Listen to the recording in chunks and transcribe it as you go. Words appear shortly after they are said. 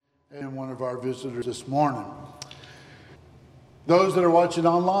and one of our visitors this morning. Those that are watching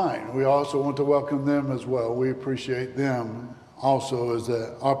online, we also want to welcome them as well. We appreciate them also as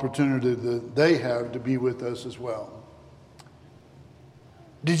the opportunity that they have to be with us as well.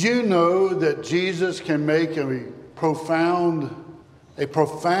 Did you know that Jesus can make a profound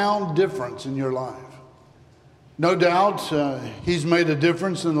difference in your life? No doubt, he's made a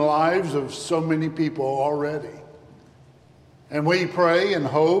difference in the lives of so many people already. And we pray and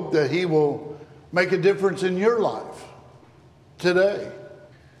hope that he will make a difference in your life today.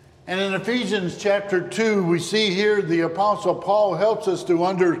 And in Ephesians chapter 2, we see here the Apostle Paul helps us to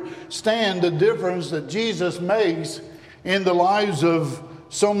understand the difference that Jesus makes in the lives of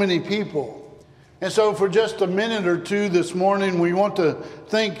so many people. And so for just a minute or two this morning, we want to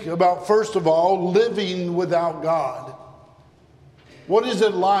think about, first of all, living without God. What is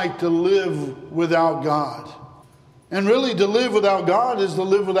it like to live without God? And really, to live without God is to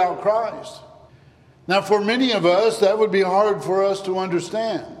live without Christ. Now, for many of us, that would be hard for us to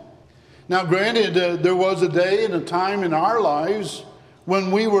understand. Now, granted, there was a day and a time in our lives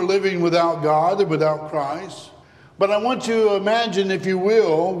when we were living without God and without Christ. But I want you to imagine, if you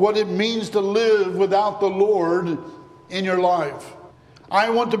will, what it means to live without the Lord in your life. I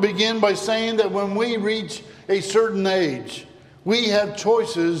want to begin by saying that when we reach a certain age, we have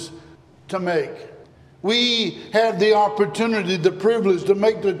choices to make. We have the opportunity, the privilege to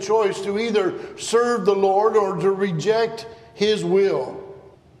make the choice to either serve the Lord or to reject his will.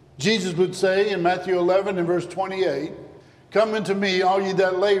 Jesus would say in Matthew 11 and verse 28, "Come unto me, all ye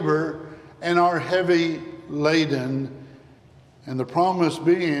that labor and are heavy laden," and the promise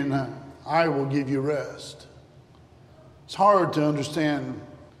being, "I will give you rest." It's hard to understand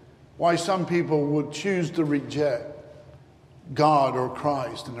why some people would choose to reject God or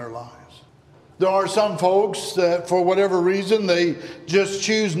Christ in their lives. There are some folks that for whatever reason they just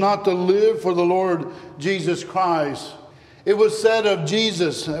choose not to live for the Lord Jesus Christ. It was said of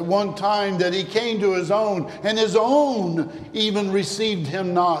Jesus at one time that he came to his own, and his own even received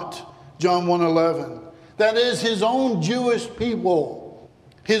him not. John 1:11. That is his own Jewish people,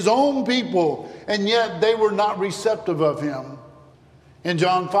 his own people, and yet they were not receptive of him. In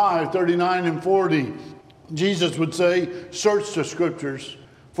John 5:39 and 40, Jesus would say, "Search the scriptures,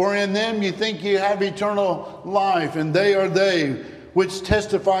 for in them you think you have eternal life, and they are they which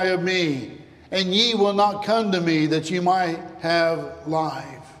testify of me. And ye will not come to me that you might have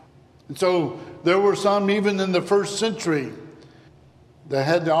life." And so there were some even in the first century that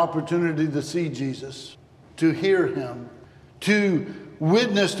had the opportunity to see Jesus, to hear him, to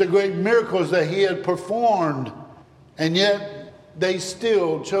witness the great miracles that he had performed, and yet they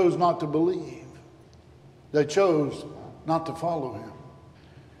still chose not to believe. They chose not to follow him.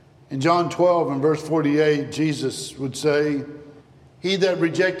 In John 12 and verse 48, Jesus would say, "He that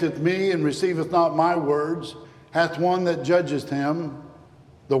rejecteth me and receiveth not my words hath one that judgeth him.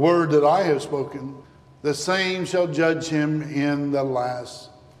 The word that I have spoken, the same shall judge him in the last."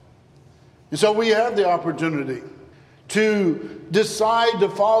 And so we have the opportunity to decide to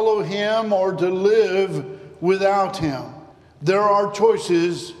follow him or to live without him. There are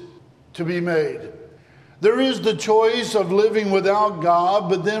choices to be made. There is the choice of living without God,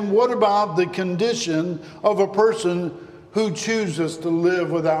 but then what about the condition of a person who chooses to live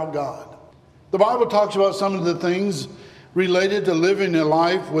without God? The Bible talks about some of the things related to living a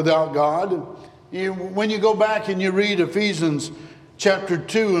life without God. When you go back and you read Ephesians chapter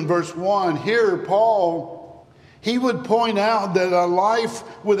 2 and verse 1, here Paul, he would point out that a life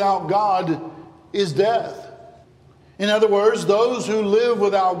without God is death. In other words, those who live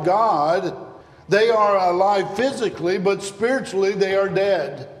without God, they are alive physically, but spiritually they are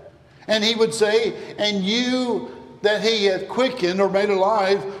dead. And he would say, "And you that he hath quickened or made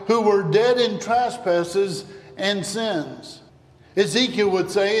alive, who were dead in trespasses and sins." Ezekiel would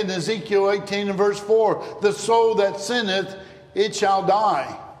say in Ezekiel 18 and verse 4, "The soul that sinneth, it shall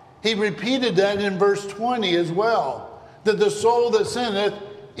die." He repeated that in verse 20 as well, that the soul that sinneth,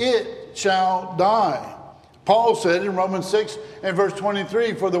 it shall die. Paul said in Romans 6 and verse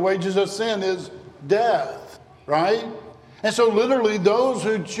 23, "For the wages of sin is death," right? And so literally those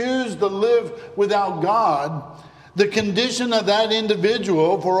who choose to live without God, the condition of that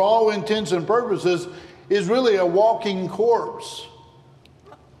individual, for all intents and purposes, is really a walking corpse.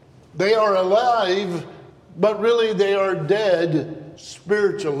 They are alive, but really they are dead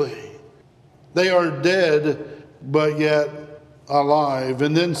spiritually. They are dead, but yet alive.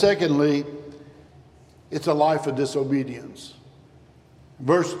 And then secondly, it's a life of disobedience.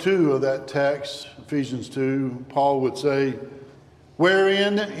 Verse 2 of that text, Ephesians 2, Paul would say,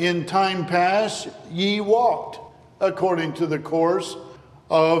 "Wherein in time past ye walked, according to the course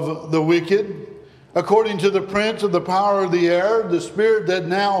of the wicked, according to the prince of the power of the air, the spirit that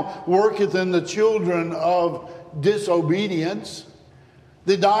now worketh in the children of disobedience.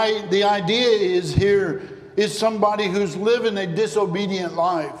 The idea is here is somebody who's living a disobedient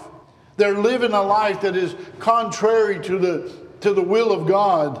life. They're living a life that is contrary to the will of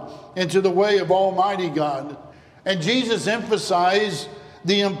God and to the way of Almighty God. And Jesus emphasized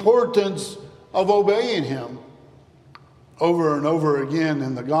the importance of obeying Him. Over and over again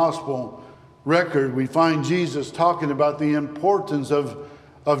in the gospel record, we find Jesus talking about the importance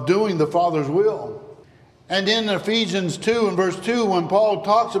of doing the Father's will. And in Ephesians 2 and verse 2, when Paul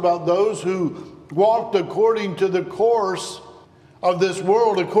talks about those who walked according to the course of this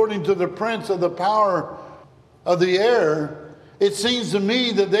world, according to the prince of the power of the air, it seems to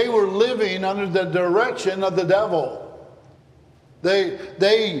me that they were living under the direction of the devil.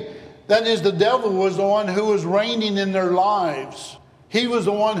 That is, the devil was the one who was reigning in their lives. He was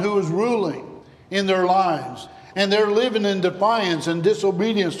the one who was ruling in their lives. And they're living in defiance and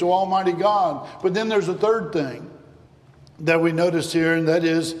disobedience to Almighty God. But then there's a third thing that we notice here, and that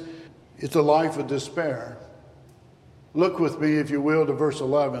is, it's a life of despair. Look with me, if you will, to verse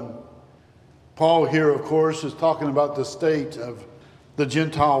 11. Paul here, of course, is talking about the state of the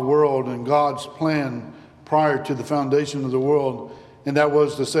Gentile world and God's plan prior to the foundation of the world. And that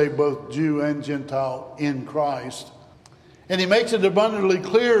was to save both Jew and Gentile in Christ. And he makes it abundantly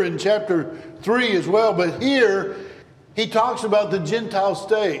clear in chapter 3 as well. But here, he talks about the Gentile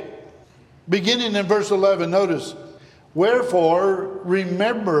state. Beginning in verse 11, notice, wherefore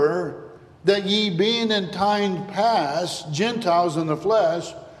remember that ye being in time past Gentiles in the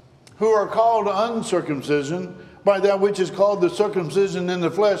flesh, who are called uncircumcision, by that which is called the circumcision in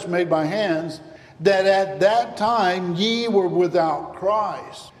the flesh made by hands, that at that time ye were without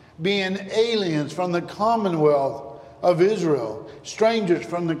Christ, being aliens from the commonwealth of Israel, strangers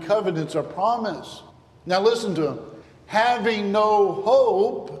from the covenants of promise. Now listen to him. Having no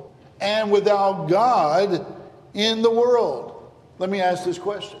hope and without God in the world. Let me ask this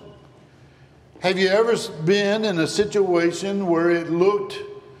question. Have you ever been in a situation where it looked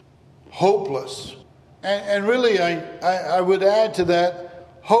hopeless? And really, I would add to that,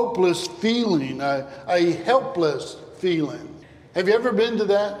 hopeless feeling, a helpless feeling. Have you ever been to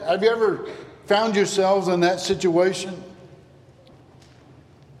that? Have you ever found yourselves in that situation?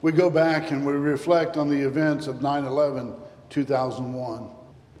 We go back and we reflect on the events of 9/11/2001.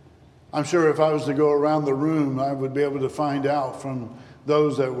 I'm sure if I was to go around the room, I would be able to find out from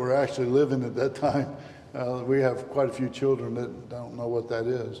those that were actually living at that time. We have quite a few children that don't know what that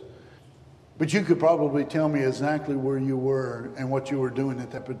is. But you could probably tell me exactly where you were and what you were doing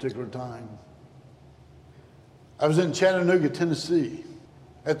at that particular time. I was in Chattanooga, Tennessee,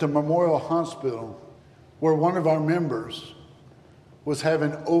 at the Memorial Hospital, where one of our members was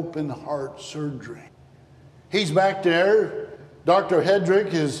having open heart surgery. He's back there. Dr.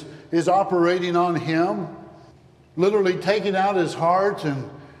 Hedrick is operating on him, literally taking out his heart and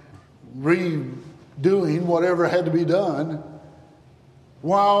redoing whatever had to be done,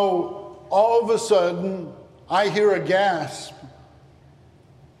 while all of a sudden I hear a gasp.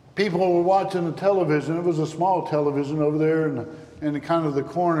 People were watching the television. It was a small television over there in the kind of the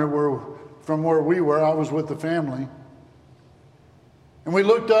corner from where we were. I was with the family. And we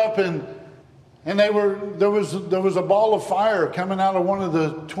looked up and there was a ball of fire coming out of one of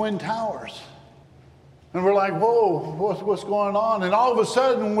the twin towers. And we're like, whoa, what's going on? And all of a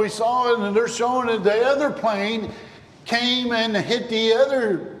sudden we saw it, and they're showing it. The other plane came and hit the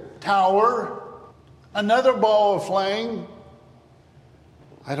other tower, another ball of flame.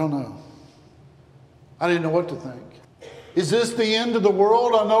 I don't know. I didn't know what to think. Is this the end of the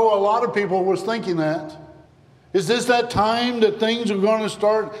world? I know a lot of people was thinking that. Is this that time that things are going to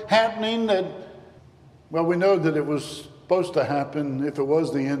start happening well, we know that it was supposed to happen if it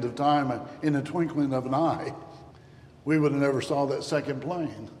was the end of time in the twinkling of an eye. We would have never saw that second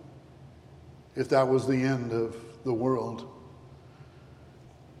plane if that was the end of the world.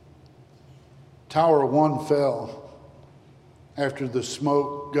 Tower 1 fell after the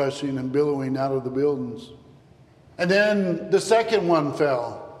smoke gushing and billowing out of the buildings. And then the second one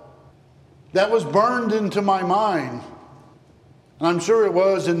fell. That was burned into my mind. And I'm sure it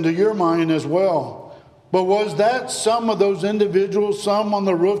was into your mind as well. But was that some of those individuals, some on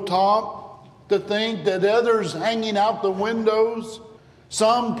the rooftop, to think that others hanging out the windows,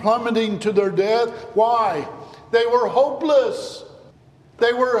 some plummeting to their death? Why? They were hopeless.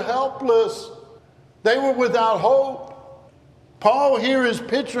 They were helpless. They were without hope. Paul here is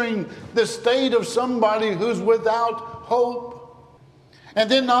picturing the state of somebody who's without hope.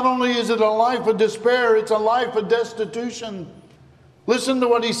 And then not only is it a life of despair, it's a life of destitution. Listen to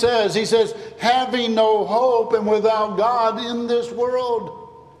what he says. He says, having no hope and without God in this world.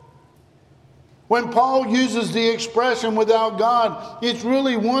 When Paul uses the expression without God, it's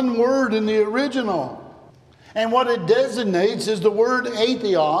really one word in the original. And what it designates is the word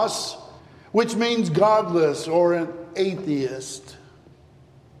atheos, which means godless or an atheist.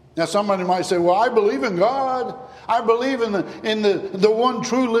 Now somebody might say, well, I believe in God. I believe in the one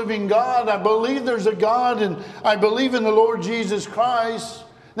true living God. I believe there's a God, and I believe in the Lord Jesus Christ.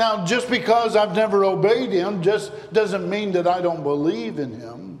 Now, just because I've never obeyed him just doesn't mean that I don't believe in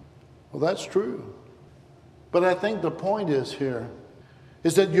him. Well, that's true. But I think the point is here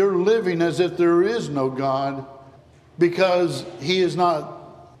is that you're living as if there is no God because he is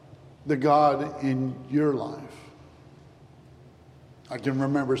not the God in your life. I can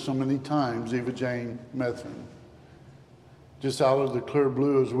remember so many times Eva Jane Methven, just out of the clear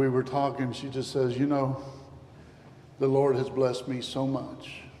blue as we were talking, she just says, you know, the Lord has blessed me so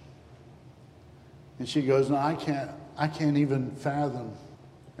much. And she goes, no, I can't even fathom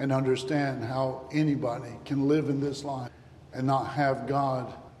and understand how anybody can live in this life and not have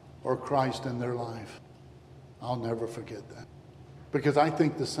God or Christ in their life. I'll never forget that. Because I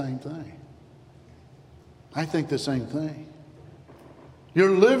think the same thing. I think the same thing.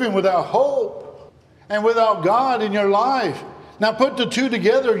 You're living without hope and without God in your life. Now put the two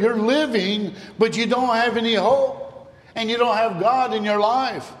together. You're living, but you don't have any hope. And you don't have God in your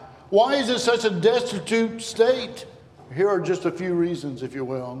life. Why is it such a destitute state? Here are just a few reasons, if you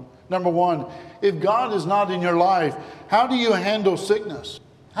will. Number one, if God is not in your life, how do you handle sickness?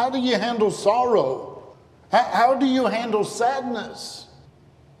 How do you handle sorrow? How do you handle sadness?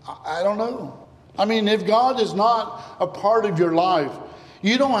 I don't know. I mean, if God is not a part of your life,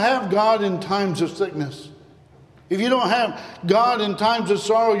 you don't have God in times of sickness. If you don't have God in times of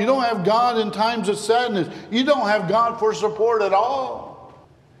sorrow, you don't have God in times of sadness. You don't have God for support at all.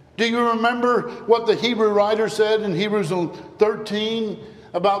 Do you remember what the Hebrew writer said in Hebrews 13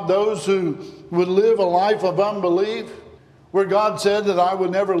 about those who would live a life of unbelief? Where God said that I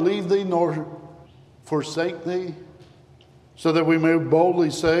would never leave thee nor forsake thee, so that we may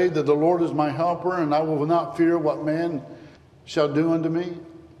boldly say that the Lord is my helper, and I will not fear what man shall do unto me.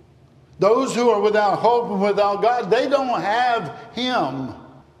 Those who are without hope and without God, they don't have him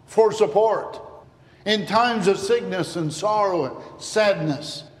for support. In times of sickness and sorrow and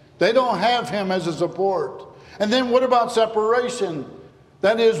sadness, they don't have him as a support. And then what about separation?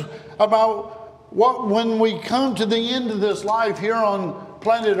 That is about when we come to the end of this life here on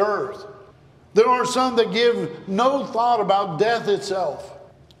planet Earth. There are some that give no thought about death itself.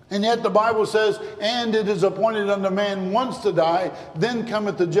 And yet the Bible says, and it is appointed unto man once to die, then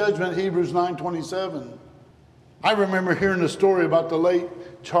cometh the judgment, Hebrews 9:27. I remember hearing a story about the late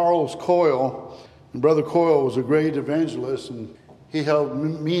Charles Coyle. And Brother Coyle was a great evangelist, and he held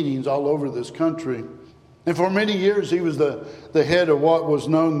meetings all over this country. And for many years, he was the head of what was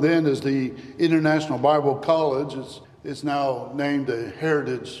known then as the International Bible College. It's now named the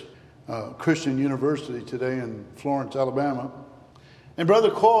Heritage Christian University today in Florence, Alabama. And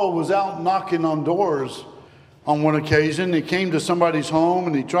Brother Coyle was out knocking on doors on one occasion. He came to somebody's home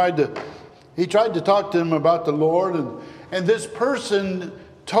and he tried to talk to them about the Lord. And this person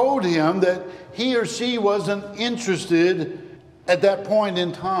told him that he or she wasn't interested at that point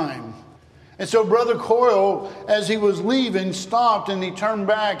in time. And so Brother Coyle, as he was leaving, stopped and he turned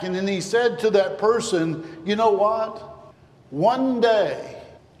back and then he said to that person, you know what? One day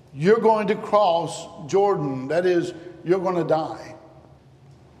you're going to cross Jordan. That is, you're going to die.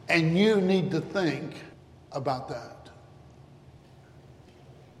 And you need to think about that.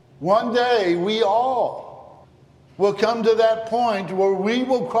 One day we all will come to that point where we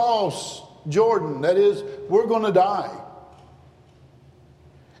will cross Jordan. That is, we're going to die.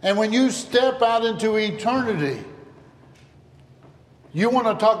 And when you step out into eternity, you want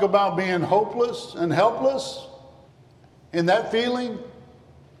to talk about being hopeless and helpless in that feeling?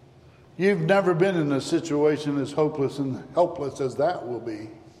 You've never been in a situation as hopeless and helpless as that will be.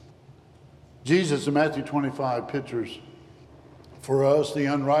 Jesus in Matthew 25 pictures for us the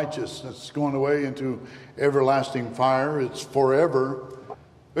unrighteous that's going away into everlasting fire. It's forever.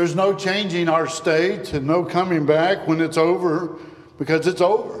 There's no changing our state and no coming back when it's over, because it's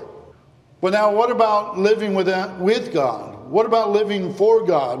over. But now what about living with God? What about living for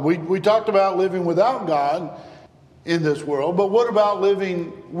God? We talked about living without God in this world, but what about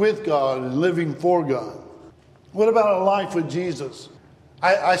living with God and living for God? What about a life with Jesus?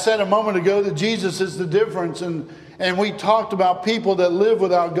 I said a moment ago that Jesus is the difference, and we talked about people that live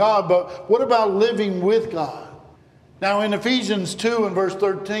without God, but what about living with God? Now in Ephesians 2 and verse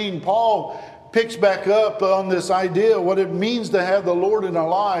 13, Paul picks back up on this idea, what it means to have the Lord in our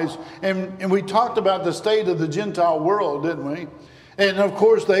lives. And we talked about the state of the Gentile world, didn't we? And of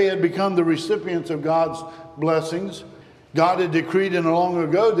course, they had become the recipients of God's blessings. God had decreed in long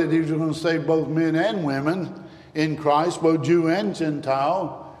ago that he was going to save both men and women in Christ, both Jew and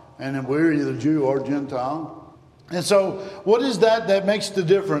Gentile. And we're either Jew or Gentile. And so what is that makes the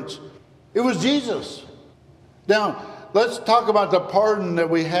difference? It was Jesus. Now, let's talk about the pardon that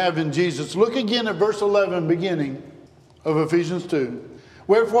we have in Jesus. Look again at verse 11, beginning of Ephesians 2.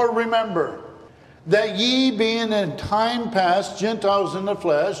 Wherefore remember that ye being in time past Gentiles in the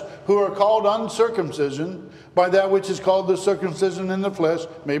flesh, who are called uncircumcision, by that which is called the circumcision in the flesh,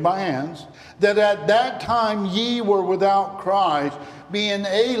 made by hands, that at that time ye were without Christ, being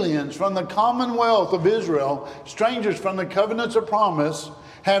aliens from the commonwealth of Israel, strangers from the covenants of promise,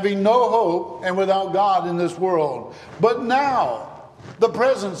 having no hope and without God in this world. But now, the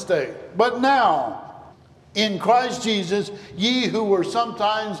present state, but now, in Christ Jesus, ye who were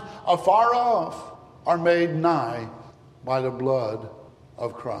sometimes afar off are made nigh by the blood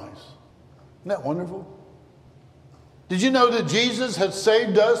of Christ. Isn't that wonderful? Did you know that Jesus has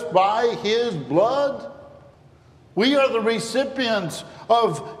saved us by his blood? We are the recipients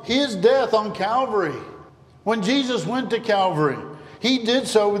of his death on Calvary. When Jesus went to Calvary, he did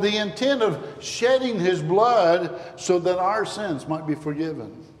so with the intent of shedding his blood so that our sins might be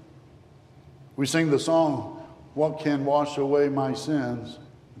forgiven. We sing the song, "What can wash away my sins?"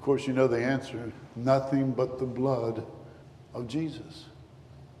 Of course, you know the answer. Nothing but the blood of Jesus.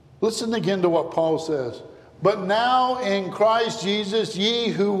 Listen again to what Paul says. But now in Christ Jesus, ye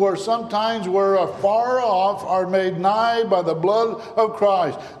who were sometimes were afar off are made nigh by the blood of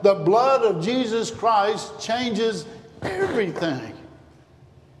Christ. The blood of Jesus Christ changes everything.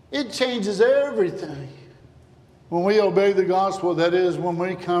 It changes everything. When we obey the gospel, that is, when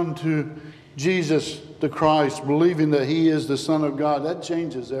we come to Jesus the Christ, believing that he is the Son of God, that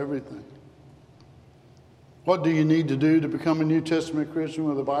changes everything. What do you need to do to become a New Testament Christian?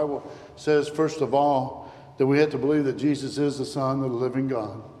 Well, the Bible says, first of all, that we have to believe that Jesus is the Son of the living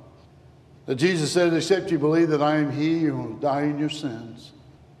God. That Jesus said, except you believe that I am he, you will die in your sins.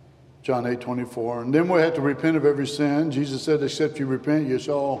 John 8:24. And then we have to repent of every sin. Jesus said, except you repent, you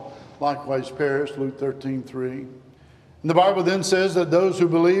shall likewise perish. Luke 13:3. And the Bible then says that those who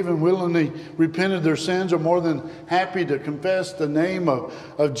believe and willingly repent of their sins are more than happy to confess the name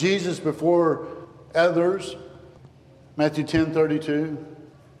of Jesus before others. Matthew 10:32.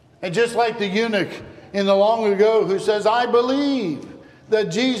 And just like the eunuch in the long ago who says, I believe that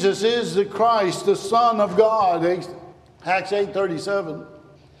Jesus is the Christ, the Son of God. Acts 8:37.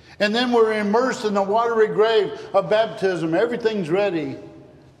 And then we're immersed in the watery grave of baptism. Everything's ready.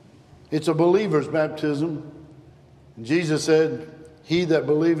 It's a believer's baptism. And Jesus said, he that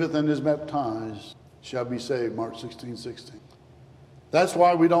believeth and is baptized shall be saved. Mark 16:16. That's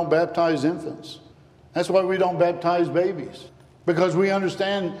why we don't baptize infants. That's why we don't baptize babies. Because we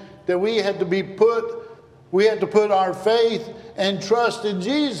understand that we had to put our faith and trust in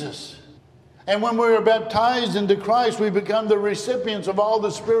Jesus. And when we are baptized into Christ, we become the recipients of all the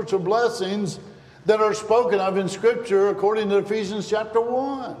spiritual blessings that are spoken of in Scripture according to Ephesians chapter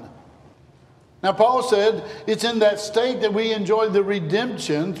 1. Now, Paul said it's in that state that we enjoy the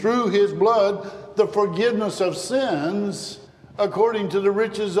redemption through his blood, the forgiveness of sins according to the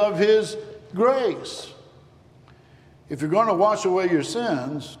riches of his grace. If you're going to wash away your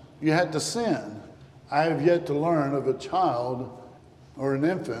sins, you had to sin. I have yet to learn of a child or an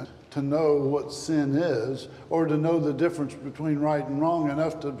infant to know what sin is or to know the difference between right and wrong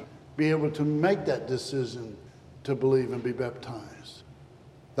enough to be able to make that decision to believe and be baptized.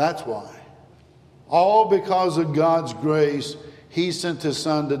 That's why. All because of God's grace, he sent his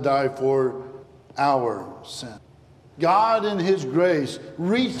Son to die for our sin. God in his grace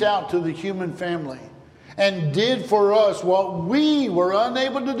reached out to the human family and did for us what we were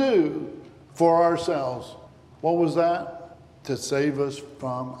unable to do for ourselves. What was that? To save us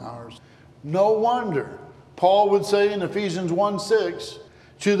from ours. No wonder Paul would say in Ephesians 1:6,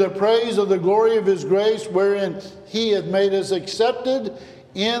 to the praise of the glory of his grace, wherein he hath made us accepted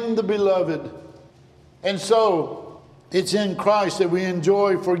in the beloved. And so, it's in Christ that we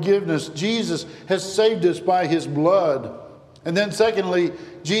enjoy forgiveness. Jesus has saved us by his blood. And then secondly,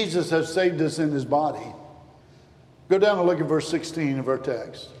 Jesus has saved us in his body. Go down and look at verse 16 of our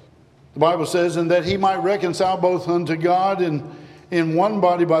text. The Bible says, and that he might reconcile both unto God in one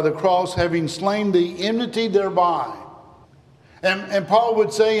body by the cross, having slain the enmity thereby. And Paul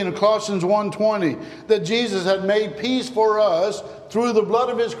would say in Colossians 1:20 that Jesus had made peace for us through the blood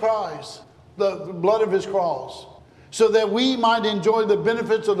of his Christ, the blood of his cross, so that we might enjoy the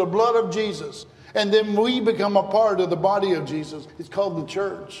benefits of the blood of Jesus. And then we become a part of the body of Jesus. It's called the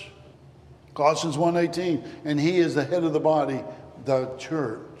church. Colossians 1:18, and he is the head of the body, the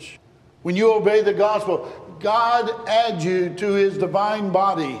church. When you obey the gospel, God adds you to his divine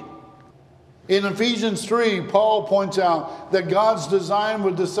body. In Ephesians 3, Paul points out that God's design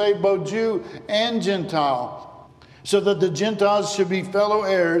was to save both Jew and Gentile, so that the Gentiles should be fellow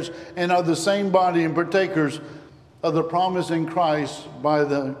heirs and of the same body and partakers of the promise in Christ by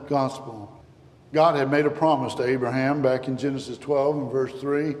the gospel. God had made a promise to Abraham back in Genesis 12 and verse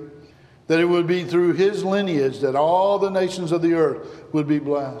 3, that it would be through his lineage that all the nations of the earth would be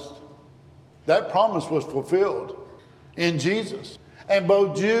blessed. That promise was fulfilled in Jesus. And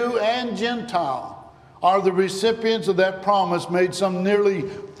both Jew and Gentile are the recipients of that promise made some nearly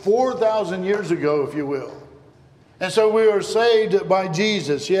 4,000 years ago, if you will. And so we are saved by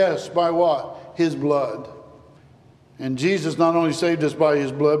Jesus. Yes, by what? His blood. And Jesus not only saved us by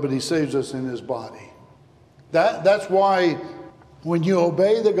his blood, but he saves us in his body. That's why when you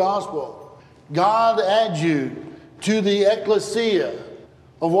obey the gospel, God adds you to the ecclesia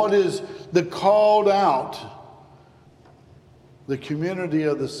of what is the called out, the community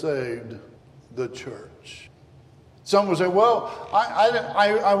of the saved, the church. Some will say, well,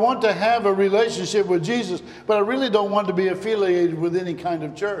 I want to have a relationship with Jesus, but I really don't want to be affiliated with any kind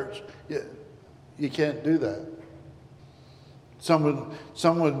of church. You can't do that. Some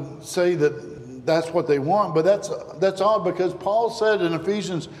would say that that's what they want, but that's all because Paul said in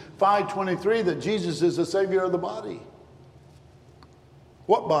Ephesians 5:23 that Jesus is the Savior of the body.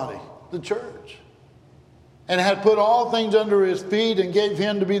 What body? The church. And had put all things under his feet and gave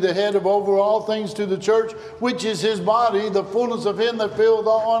him to be the head of over all things to the church, which is his body, the fullness of him that filleth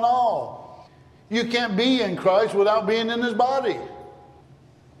all in all. You can't be in Christ without being in his body.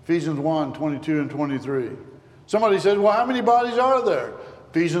 Ephesians 1:22 and 23. Somebody says, well, how many bodies are there?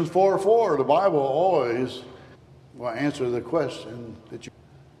 Ephesians 4:4. The Bible always will answer the question that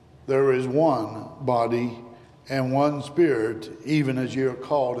there is one body and one spirit, even as you are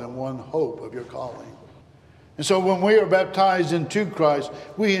called, and one hope of your calling. And so when we are baptized into Christ,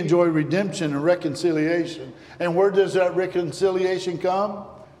 we enjoy redemption and reconciliation. And where does that reconciliation come?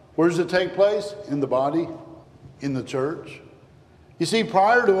 Where does it take place? In the body, in the church. You see,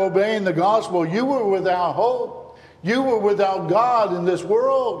 prior to obeying the gospel, you were without hope. You were without God in this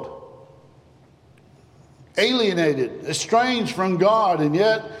world. Alienated, estranged from God, and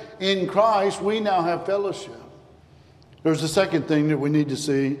yet in Christ we now have fellowship. There's a second thing that we need to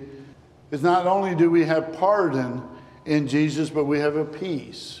see. Is not only do we have pardon in Jesus, but we have a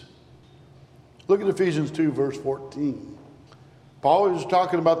peace. Look at Ephesians 2, verse 14. Paul is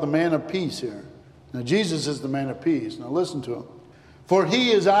talking about the man of peace here. Now, Jesus is the man of peace. Now, listen to him. For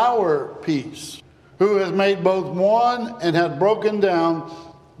he is our peace, who has made both one and hath broken down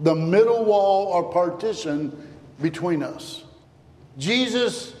the middle wall or partition between us.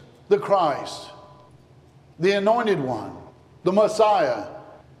 Jesus, the Christ, the anointed one, the Messiah,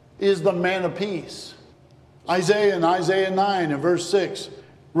 is the man of peace. Isaiah in Isaiah 9 and verse 6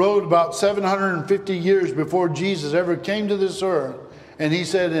 wrote about 750 years before Jesus ever came to this earth. And he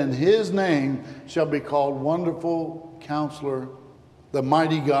said, and his name shall be called Wonderful Counselor, the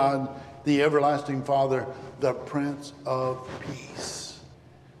Mighty God, the Everlasting Father, the Prince of Peace.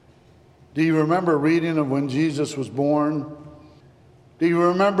 Do you remember reading of when Jesus was born? Do you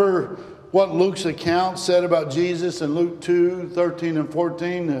remember what Luke's account said about Jesus in Luke 2, 13 and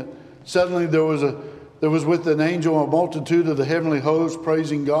 14? That suddenly there was with an angel a multitude of the heavenly host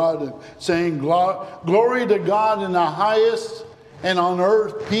praising God and saying, glory to God in the highest, and on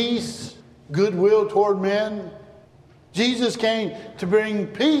earth peace, goodwill toward men. Jesus came to bring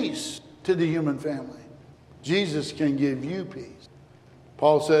peace to the human family. Jesus can give you peace.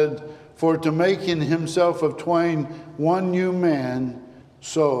 Paul said, for to make in himself of twain one new man,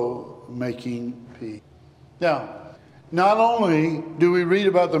 so making peace. Now, not only do we read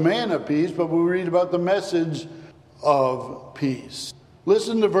about the man of peace, but we read about the message of peace.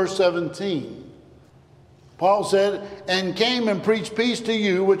 Listen to verse 17. Paul said, and came and preached peace to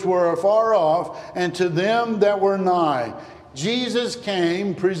you which were afar off, and to them that were nigh. Jesus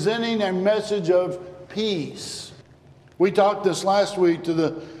came presenting a message of peace. We talked this last week to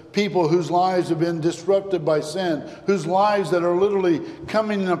the people whose lives have been disrupted by sin, whose lives that are literally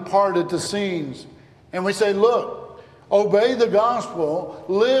coming apart at the seams. And we say, look, obey the gospel,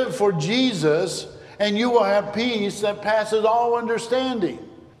 live for Jesus, and you will have peace that passes all understanding.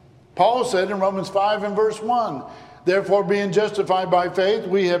 Paul said in Romans 5 and verse 1, therefore being justified by faith,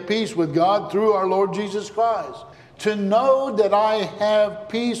 we have peace with God through our Lord Jesus Christ. To know that I have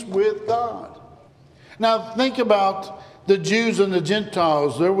peace with God. Now think about the Jews and the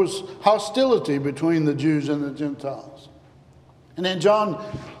Gentiles. There was hostility between the Jews and the Gentiles. And in John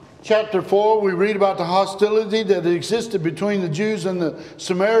chapter 4, we read about the hostility that existed between the Jews and the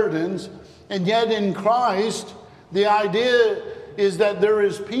Samaritans. And yet in Christ, the idea is that there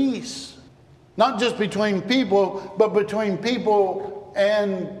is peace. Not just between people, but between people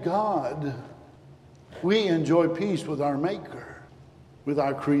and God. We enjoy peace with our Maker, with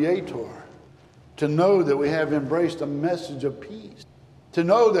our Creator. To know that we have embraced a message of peace. To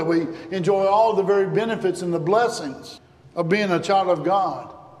know that we enjoy all the very benefits and the blessings of being a child of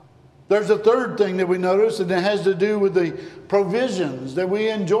God. There's a third thing that we notice, and it has to do with the provisions that we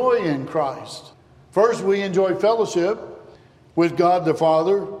enjoy in Christ. First, we enjoy fellowship with God the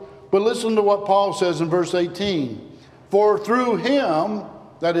Father. But listen to what Paul says in verse 18. For through him,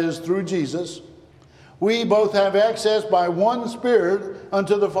 that is through Jesus, we both have access by one Spirit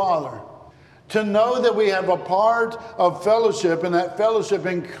unto the Father. To know that we have a part of fellowship, and that fellowship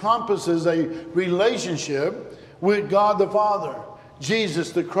encompasses a relationship with God the Father.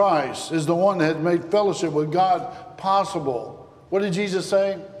 Jesus the Christ is the one that has made fellowship with God possible. What did Jesus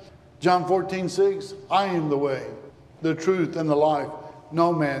say? John 14:6. I am the way, the truth, and the life.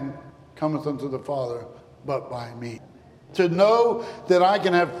 No man cometh unto the Father but by me. To know that I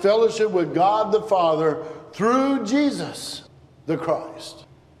can have fellowship with God the Father through Jesus the Christ.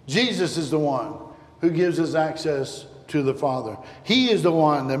 Jesus is the one who gives us access to the Father. He is the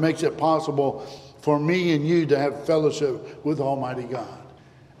one that makes it possible for me and you to have fellowship with Almighty God.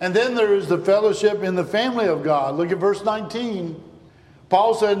 And then there is the fellowship in the family of God. Look at verse 19.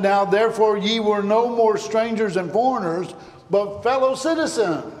 Paul said, now therefore ye were no more strangers and foreigners, but fellow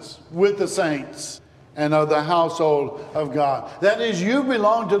citizens with the saints and of the household of God. That is, you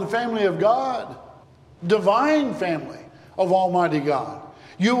belong to the family of God, divine family of Almighty God.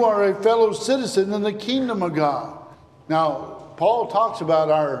 You are a fellow citizen in the kingdom of God. Now, Paul talks about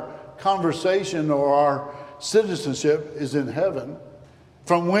our conversation or our citizenship is in heaven,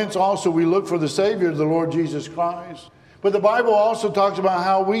 from whence also we look for the Savior, the Lord Jesus Christ. But the Bible also talks about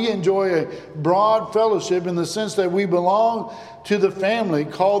how we enjoy a broad fellowship in the sense that we belong to the family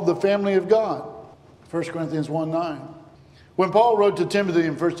called the family of God. 1 Corinthians 1:9. When Paul wrote to Timothy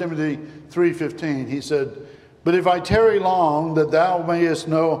in 1 Timothy 3:15, he said, but if I tarry long, that thou mayest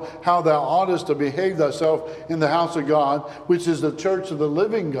know how thou oughtest to behave thyself in the house of God, which is the church of the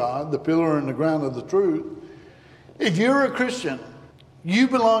living God, the pillar and the ground of the truth. If you're a Christian, you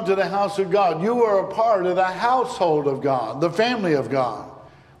belong to the house of God. You are a part of the household of God, the family of God.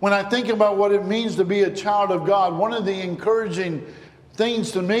 When I think about what it means to be a child of God, one of the encouraging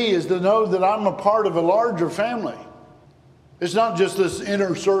things to me is to know that I'm a part of a larger family. It's not just this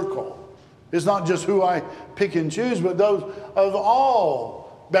inner circle. It's not just who I pick and choose, but those of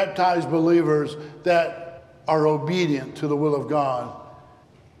all baptized believers that are obedient to the will of God,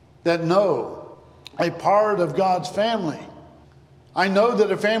 that know a part of God's family. I know that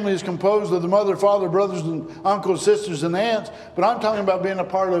a family is composed of the mother, father, brothers, and uncles, sisters, and aunts, but I'm talking about being a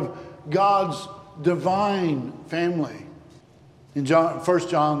part of God's divine family. In 1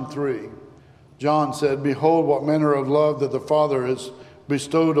 John 3, John said, behold, what manner of love that the Father has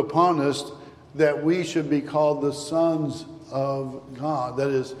bestowed upon us, that we should be called the sons of God. That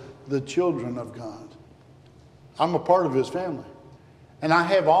is, the children of God. I'm a part of his family. And I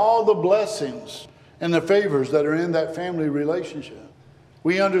have all the blessings and the favors that are in that family relationship.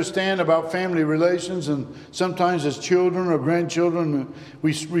 We understand about family relations, and sometimes as children or grandchildren,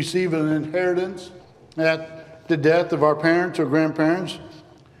 we receive an inheritance at the death of our parents or grandparents.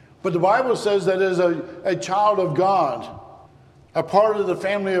 But the Bible says that as a child of God, a part of the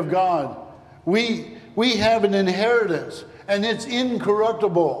family of God, we have an inheritance, and it's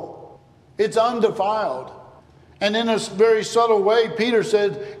incorruptible. It's undefiled. And in a very subtle way, Peter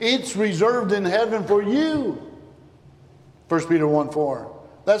said, it's reserved in heaven for you. 1 Peter 1:4.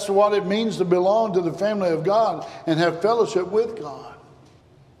 That's what it means to belong to the family of God and have fellowship with God.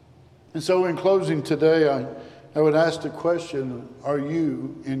 And so in closing today, I would ask the question, are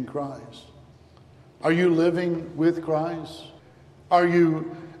you in Christ? Are you living with Christ? Are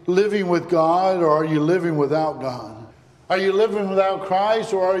you living with God, or are you living without God? Are you living without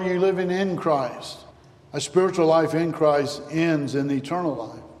Christ, or are you living in Christ? A spiritual life in Christ ends in eternal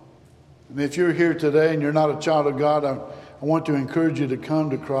life. And if you're here today and you're not a child of God, I want to encourage you to come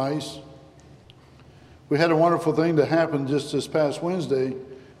to Christ. We had a wonderful thing that happened just this past Wednesday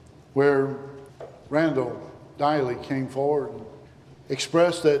where Randall Diley came forward and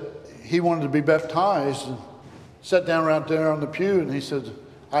expressed that he wanted to be baptized, and sat down right there on the pew, and he said,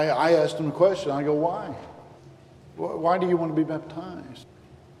 I asked him a question. I go, why? Why do you want to be baptized?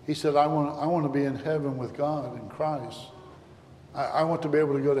 He said, I want to be in heaven with God in Christ. I want to be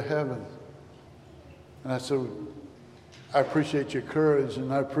able to go to heaven. And I said, I appreciate your courage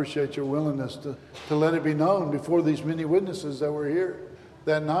and I appreciate your willingness to let it be known before these many witnesses that were here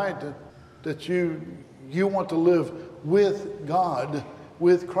that night that you want to live with God,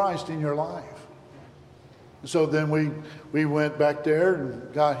 with Christ in your life. So then we went back there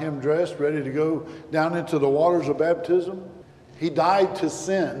and got him dressed, ready to go down into the waters of baptism. He died to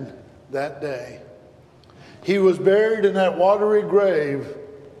sin that day. He was buried in that watery grave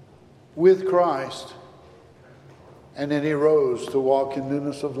with Christ. And then he rose to walk in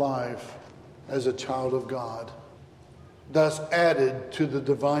newness of life as a child of God. Thus added to the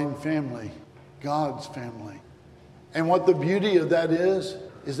divine family, God's family. And what the beauty of that is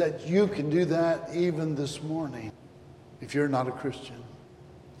that you can do that even this morning if you're not a Christian.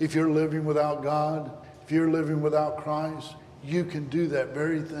 If you're living without God, if you're living without Christ, you can do that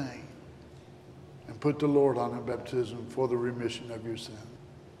very thing and put the Lord on in baptism for the remission of your sin.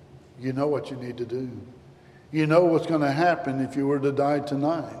 You know what you need to do. You know what's going to happen if you were to die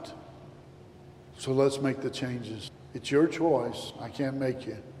tonight. So let's make the changes. It's your choice. I can't make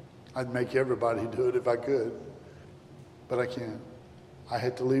you. I'd make everybody do it if I could. But I can't. I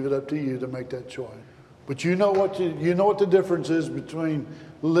had to leave it up to you to make that choice. But you know what the difference is between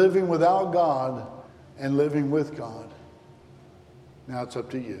living without God and living with God. Now it's up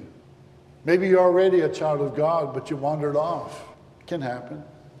to you. Maybe you're already a child of God, but you wandered off. It can happen.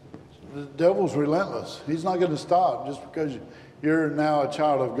 The devil's relentless. He's not going to stop just because you're now a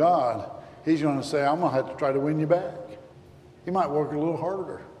child of God. He's going to say, I'm going to have to try to win you back. He might work a little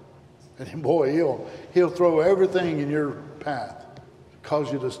harder. And then, boy, he'll throw everything in your path to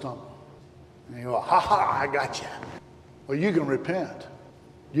cause you to stumble. And you go, ha ha, I got you. Well, you can repent.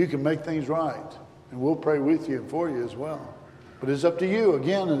 You can make things right. And we'll pray with you and for you as well. But it's up to you.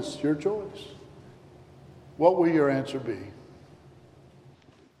 Again, it's your choice. What will your answer be?